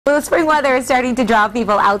Well, the spring weather is starting to draw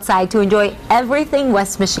people outside to enjoy everything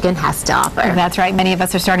West Michigan has to offer. That's right. Many of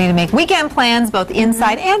us are starting to make weekend plans, both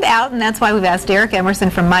inside and out, and that's why we've asked Derek Emerson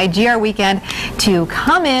from My GR Weekend to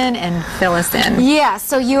come in and fill us in. Yeah,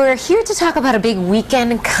 so you are here to talk about a big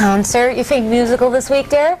weekend concert. You think musical this week,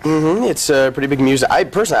 Derek? It's a pretty big music.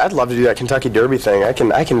 I'd love to do that Kentucky Derby thing. I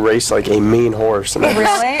can race like a mean horse. And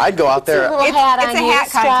Really? I'd go out there. It's a hat it's on a you, hat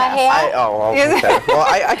straw contest. hat. Okay. Well,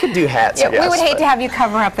 I could do hats. Yeah, I guess, we would hate but- to have you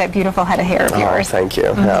cover up that beautiful head of hair of Oh, yours. thank you.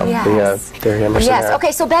 Yes. Derek Emerson Yes. hair.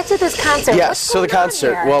 Okay, so back to this concert. Yes, What's so the going on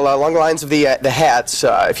concert. here? Well, along the lines of the hats,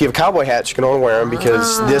 if you have cowboy hats, you can only wear them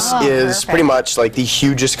because this is perfect. pretty much like the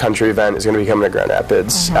hugest country event is going to be coming to Grand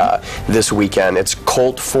Rapids this weekend. It's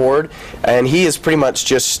Colt Ford, and he is pretty much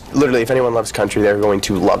just, literally, if anyone loves country, they're going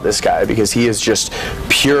to love this guy because he is just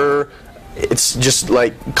pure. It's just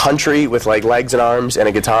like country with like legs and arms and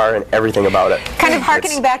a guitar and everything about it. Kind of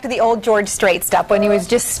harkening back to the old George Strait stuff when he was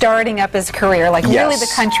just starting up his career, like really the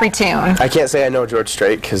country tune. I can't say I know George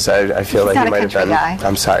Strait because I feel like not he a might have been. country guy.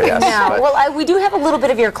 I'm sorry, yes. No, but- well, we do have a little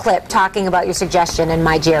bit of your clip talking about your suggestion in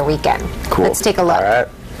My GR Weekend. Cool. Let's take a look. All right.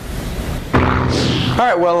 All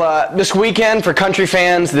right, well, this weekend for country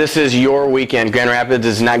fans, this is your weekend. Grand Rapids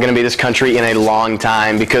is not going to be this country in a long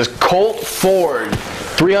time because Colt Ford,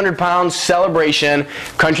 300-pound celebration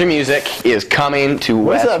country music is coming to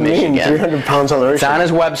West Michigan. What does that mean, 300-pound celebration? It's on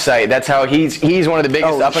his website. That's how he's one of the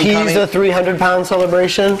biggest up-and-coming. He's a 300-pound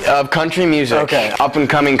celebration? Of country music. Okay.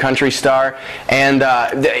 Up-and-coming country star. And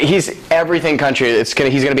he's everything country. He's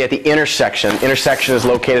going to be at the Intersection. Intersection is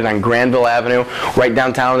located on Granville Avenue, right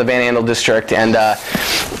downtown in the Van Andel district. And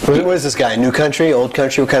what is this guy? New country, old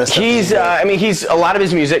country? What kind of stuff? he's a lot of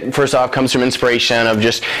his music, first off, comes from inspiration of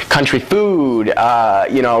just country food,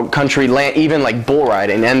 country land, even like bull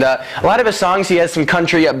riding. And a lot of his songs, he has some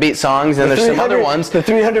country upbeat songs, and there's some other ones. The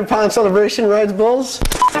 300-pound celebration rides bulls?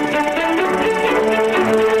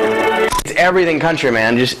 It's everything country,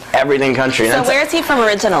 man. Just everything country. So where is he from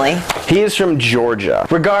originally? He is from Georgia.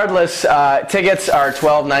 Regardless, tickets are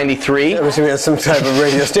 $12.93. I'm assuming that's some type of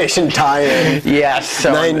radio station tie-in. Yes.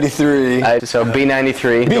 So 93. So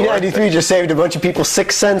B93. B93 just saved a bunch of people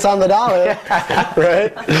 6 cents on the dollar.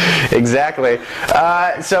 Right? Exactly.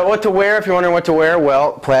 So what to wear, if you're wondering what to wear,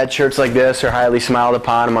 well, plaid shirts like this are highly smiled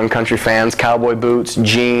upon among country fans. Cowboy boots,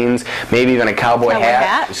 jeans, maybe even a cowboy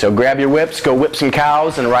hat. So grab your whips, go whip some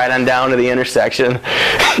cows, and ride on down to the intersection.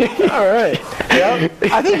 All right. Yep.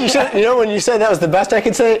 I think you should, when you said that was the best I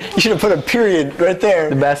could say, you should have put a period right there.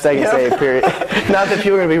 The best I can say, period. Not that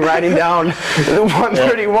people are going to be riding down the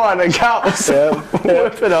 131 and cows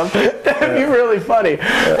whipping them. That'd be really funny.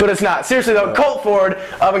 But it's not. Seriously, though, Colt Ford,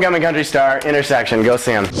 up-and-coming country star, Intersection. Go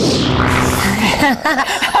see him.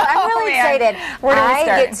 I'm really excited. Where do we I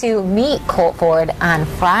start? get to meet Colt Ford on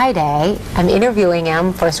Friday. I'm interviewing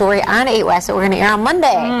him for a story on 8 West that we're going to air on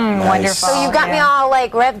Monday. Wonderful. So you've got me all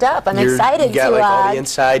like revved up. I'm excited you got, to like, all the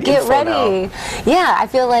inside get info ready. now. Yeah, I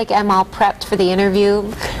feel like I'm all prepped for the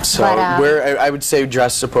interview. So but, I would say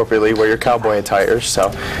dress appropriately, wear your cowboy attire. So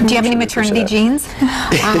Do you have any maternity jeans?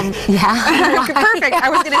 yeah. Perfect. I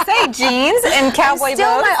was going to say jeans and cowboy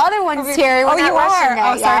Still boots. my other ones, Terry. We're Oh, not you rushing are?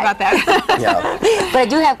 that Oh, sorry yet. about that. yeah. But I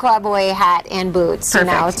do have cowboy hat and boots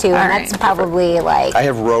now Perfect. too, All and right. that's probably like. I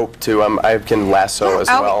have rope too. I can lasso as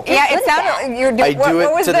well. Yeah, Good it at sounded. You're I doing. do it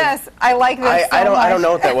What was to the- this? I like this. I don't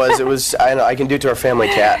know what that was. It was I can do it to our family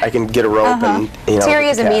cat. I can get a rope and Terry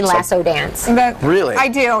has a mean cat. lasso dance. Really? I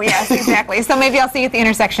do. Yes, exactly. So maybe I'll see you at the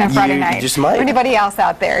intersection on Friday You night. just might. Or anybody else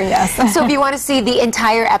out there? Yes. So if you want to see the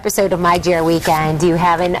entire episode of My GR Weekend, you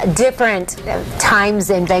have in different times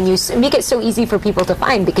and venues. Make it so easy for people to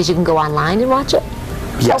find because you can go online and watch it.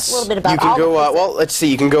 Tell us Yes. a little bit about you can all go. the places. Well, let's see.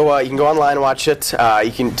 You can go online and watch it.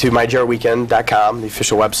 You can to mygrweekend.com, the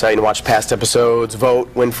official website, and watch past episodes. Vote,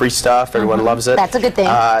 win free stuff. Everyone loves it. That's a good thing.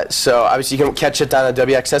 So obviously you can catch it on a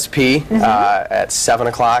WXSP at 7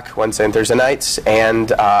 o'clock Wednesday and Thursday nights,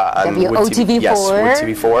 and on WOTV4. Yes, Wood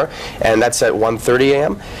TV4, and that's at 1:30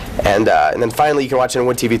 a.m. And then finally you can watch it on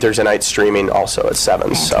Wood TV Thursday night streaming also at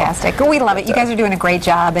 7. Fantastic. We love it. You guys are doing a great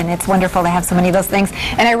job, and it's wonderful to have so many of those things.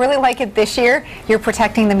 And I really like it this year. You're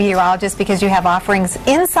protecting the meteorologist because you have offerings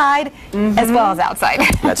inside as well as outside.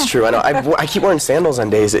 That's true. I know. I keep wearing sandals on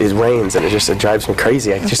days it rains, and it drives me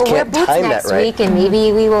crazy. I just We'll wear can't boots time that next right. week, and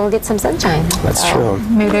maybe we will get some sunshine. That's true.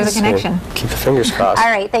 Maybe there's a So, connection. keep the fingers crossed.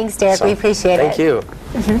 All right, thanks, Derek. So, we appreciate Thank it. you.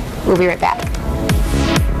 We'll be right back.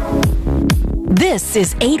 This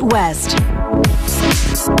is 8 West.